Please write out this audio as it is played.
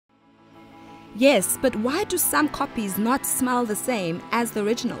Yes, but why do some copies not smell the same as the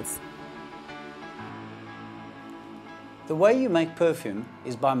originals? The way you make perfume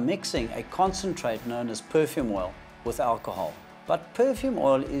is by mixing a concentrate known as perfume oil with alcohol. But perfume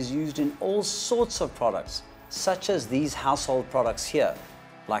oil is used in all sorts of products, such as these household products here,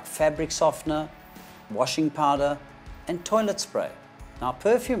 like fabric softener, washing powder, and toilet spray. Now,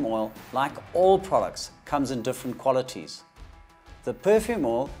 perfume oil, like all products, comes in different qualities. The perfume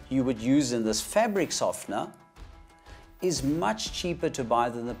oil you would use in this fabric softener is much cheaper to buy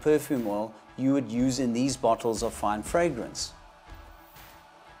than the perfume oil you would use in these bottles of fine fragrance.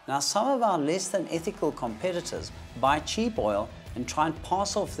 Now, some of our less than ethical competitors buy cheap oil and try and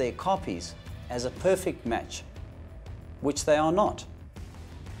pass off their copies as a perfect match, which they are not.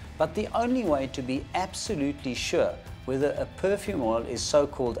 But the only way to be absolutely sure whether a perfume oil is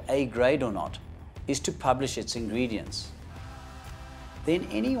so-called A grade or not is to publish its ingredients. Then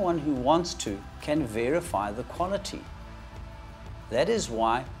anyone who wants to can verify the quality. That is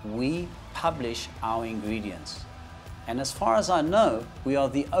why we publish our ingredients. And as far as I know, we are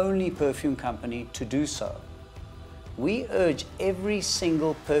the only perfume company to do so. We urge every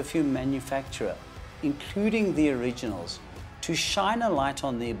single perfume manufacturer, including the originals, to shine a light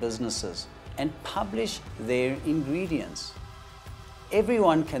on their businesses and publish their ingredients.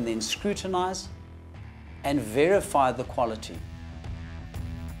 Everyone can then scrutinize and verify the quality.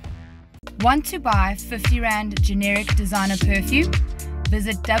 Want to buy 50 Rand generic designer perfume?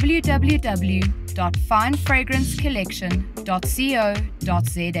 Visit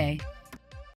www.finefragrancecollection.co.za.